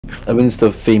I mean, it's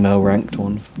the female ranked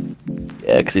one.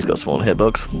 Yeah, because he's got smaller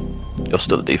hitbox. You're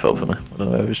still the default for me. I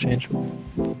don't know if it's changed.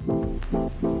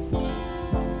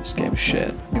 This game's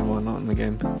shit. Why not in the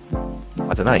game?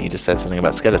 I don't know, you just said something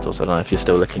about Skeletor, so I don't know if you're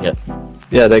still looking at...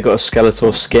 Yeah, they got a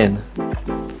Skeletor skin.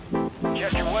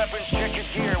 Check your weapons, check your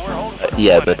gear. We're holding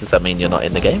Yeah, but does that mean you're not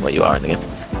in the game, or you are in the game?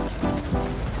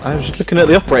 I was just looking at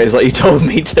the operators like you told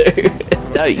me to.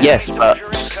 No, yes, but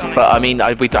I mean,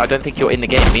 I don't think you're in the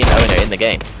game. Me and Owen are in the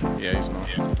game. Yeah, he's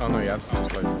not. Oh no, he has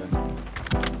just loaded in.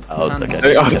 Oh,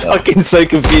 okay. I'm fucking so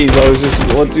confused. I was just,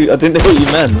 I didn't know what you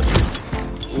meant.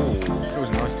 Ooh, it feels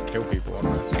nice to kill people on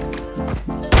this.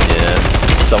 Yeah,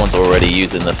 someone's already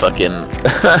using the fucking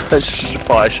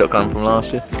fire shotgun from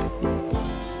last year.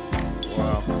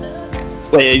 Wow.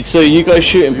 Wait, so you guys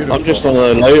shooting? Beautiful. I'm just on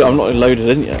a load. I'm not loaded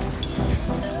in yet.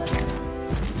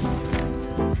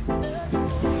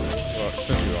 Well,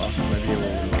 since you are, maybe you will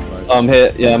load. I'm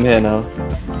here. Yeah, I'm here now.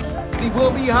 We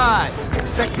will be high.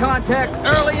 Expect contact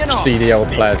early and often. CDL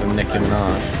players and Nicki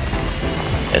Minaj.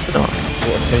 Yes, they're not.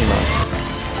 What a team, man.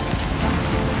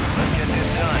 Let's get this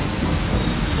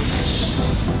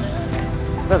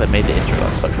done. Well, they made the intro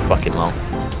last so fucking long.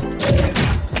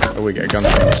 Oh, we get a gun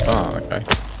from the start, okay.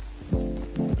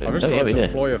 I've just Oh, got yeah, to we do.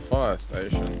 deploy a fire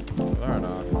station. Fair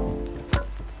enough.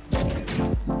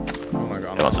 Oh my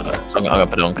god. Come on, so I'm gonna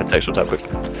put it on contextual tab quick.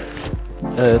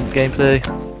 Gameplay.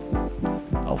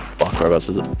 Oh fuck, whereabouts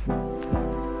is it?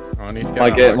 Oh, I need to My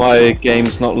get my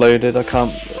game's not loaded. I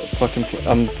can't fucking.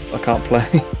 I can't play.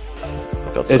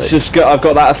 For God's It's sake. just got. I've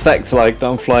got that effect like that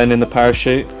I'm flying in the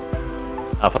parachute.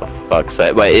 Oh, for fuck's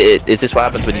sake. Wait, is this what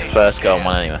happens when you first go on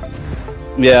one anyway?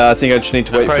 Yeah, I think I just need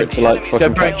to wait for it to like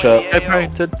fucking catch up. Go pro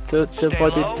to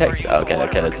avoid being detected. Oh,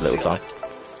 okay, there's a little time.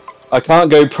 I can't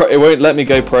go pro. It won't let me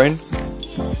go prone.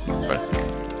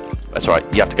 That's right,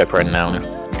 you have to go pro now.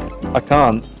 I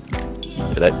can't.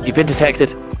 You've been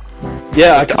detected.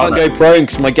 Yeah, I can't go prone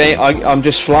because my game. I'm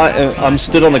just flying. I'm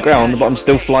stood on the ground, but I'm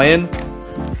still flying.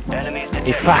 Enemies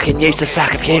You fucking used a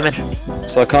sack of human.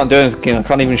 So I can't do anything. I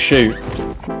can't even shoot.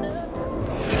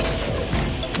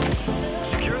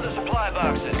 secure the supply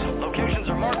boxes. Locations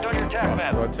are marked on your tac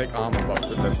map. Do I take armor box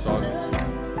with dead silence?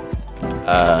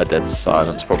 Dead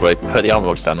silence probably. Put the armor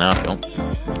box down now if you want.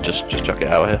 Just chuck it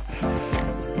out here.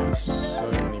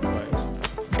 So many ways.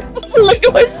 Look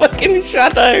at my fucking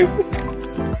shadow.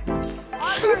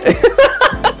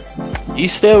 You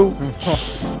still?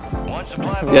 One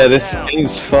supply box Yeah, this down.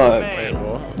 skin's fucked. Wait,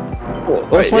 what?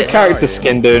 What's my Right, character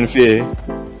skin doing for you?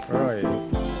 Where are you?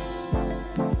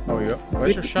 Oh, you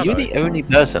where's your shadow? You're the only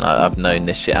person I've known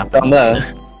this shit happen. Down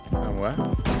there. And where?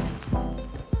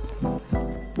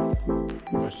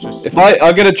 Oh, it's just... If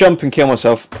I'm gonna jump and kill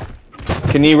myself,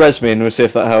 can you res me and we'll see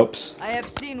if that helps? I have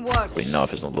seen worse. We know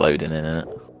if it's not loading in it.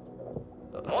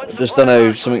 I just don't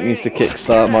know, something needs to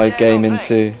kickstart my game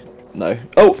into... No.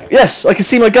 Oh, yes! I can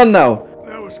see my gun now!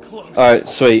 Alright,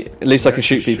 sweet. At least I can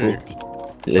shoot people.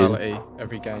 Fatality.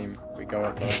 Every game we go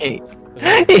up there.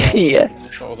 Yeah.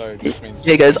 Although it just means...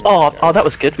 He goes, oh, that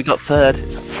was good. We got third.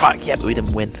 It's like, fuck yeah, but we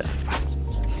didn't win.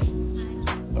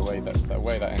 The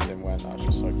way that ending went, that was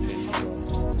just so key.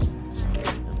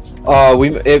 Oh,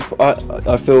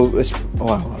 I feel it's...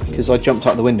 Wow, because I jumped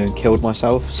out the window and killed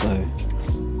myself, so...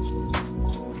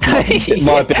 It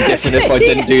might have been different if I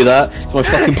didn't do that. So my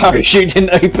fucking parachute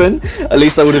didn't open. At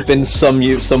least I would have been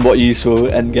somewhat useful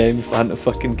end game if I hadn't have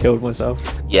fucking killed myself.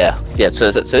 Yeah.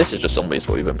 So this is just zombies.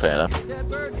 What we've been playing now. That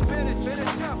bird spinning,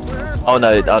 finish up. We're Oh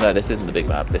no, this isn't the big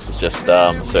map. This is just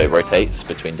so it rotates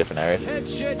between different areas. Head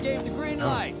shed gave the green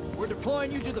light. We're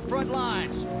deploying you to the front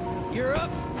lines. You're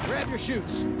up. Grab your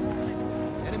shoots.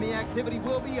 Enemy activity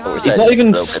will be high. was He's that? not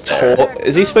even Just a little bit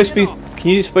Is he supposed to be...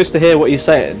 Can you supposed to hear what he's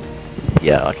saying?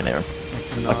 Yeah, I can hear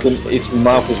him. I couldn't... His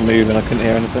mouth was moving, I couldn't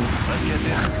hear anything.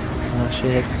 Oh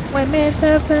shit. Women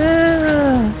have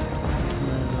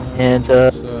hands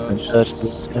up and touch the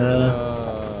sky.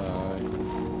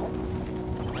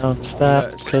 Don't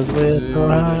stop, cause we're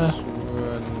right.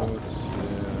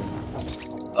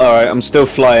 Alright, I'm still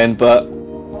flying, but...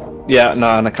 Yeah,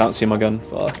 no, and I can't see my gun.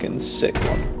 Fucking sick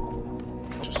one.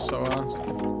 Just so ass.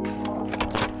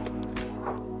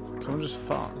 Someone just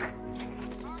fart.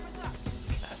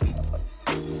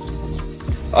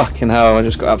 Fucking hell, I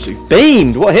just got absolutely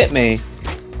beamed! What hit me?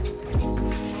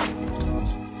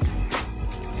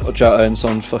 Watch out, and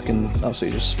someone fucking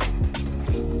absolutely just...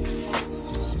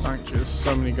 Spanked you, there's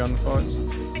so many gunfights.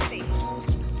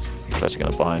 I'm actually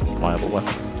gonna buy a viable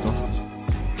weapon.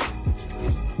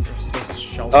 There's this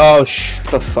shelter. Oh,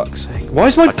 for fuck's sake. Why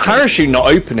is my parachute not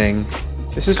opening?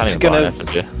 This is Can't even buy an gonna...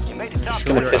 SMG. You made it top It's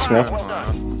gonna three. piss me off. Well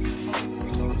done.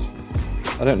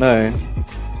 I don't know.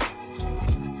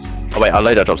 Oh wait, our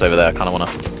loadout drops over there. I kind of wanna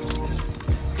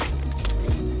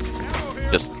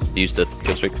just use the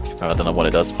kill streak. I don't know what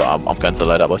it does, but I'm going to the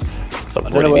loadout, boys. So I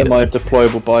don't know where my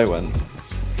deployable buy went.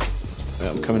 Yeah,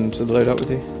 I'm coming to the loadout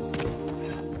with you.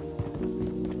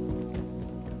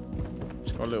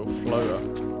 He's got a little floater.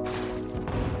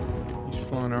 He's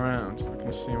flying around. I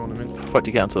can see him on the minute. How do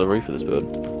you get onto the roof of this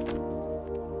building?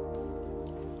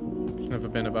 Never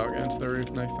been about getting to the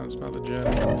roof, Nathan. It's about the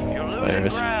journey. You're There losing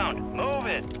is. ground. Move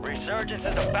it. Resurgence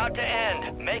is about to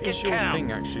end. Make What is it your count.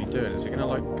 thing actually doing? Is it gonna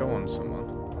like go on someone?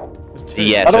 There's two.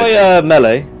 Yeah. How do I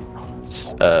melee?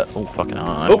 Oh fucking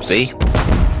hell. Oops. B.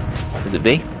 Is it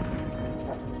B?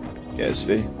 Yeah, it's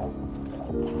V.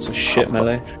 It's a shit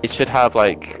melee. It should have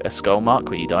like a skull mark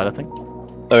where you died, I think.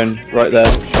 Owen, right there.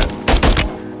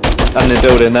 And the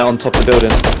building, they're on top of the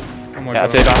building. Oh my Yeah, I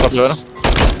god. see a guy on top of the building.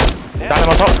 Down him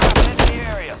on top. Into the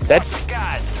area. Dead. Watch the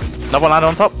skies. Another one landed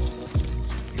on top.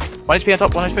 1 HP on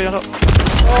top, 1 HP on top.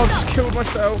 Oh, I've just killed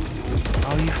myself.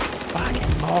 Oh, you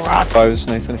fucking moron. Bows,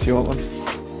 Nathan, if you want one.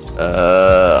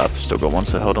 I've still got one,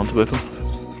 so hold on to both of them.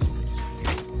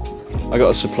 I got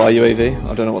a supply UAV.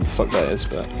 I don't know what the fuck that is,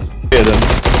 but hear them.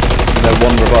 And they're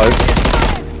one revive.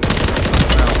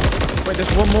 Wait,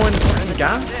 there's one more in the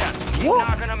gas? Keep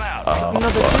knocking them out. Oh,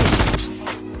 Another fuck. team.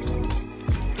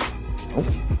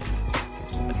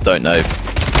 I don't know.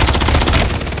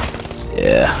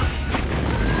 Yeah.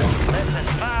 Listen,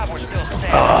 5, we're still standing.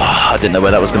 I didn't know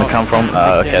where that was going to come from.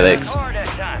 Okay, they. Hard that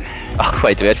time. Oh,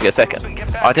 wait, do we actually get a second?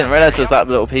 Oh, I didn't realise there was that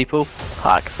little people.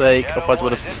 Fuck's sake, otherwise I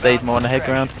would have stayed more on the head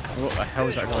ground. What the hell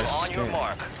is that guy's On your skin?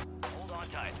 mark. Hold on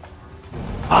tight.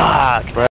 Fuck, bro.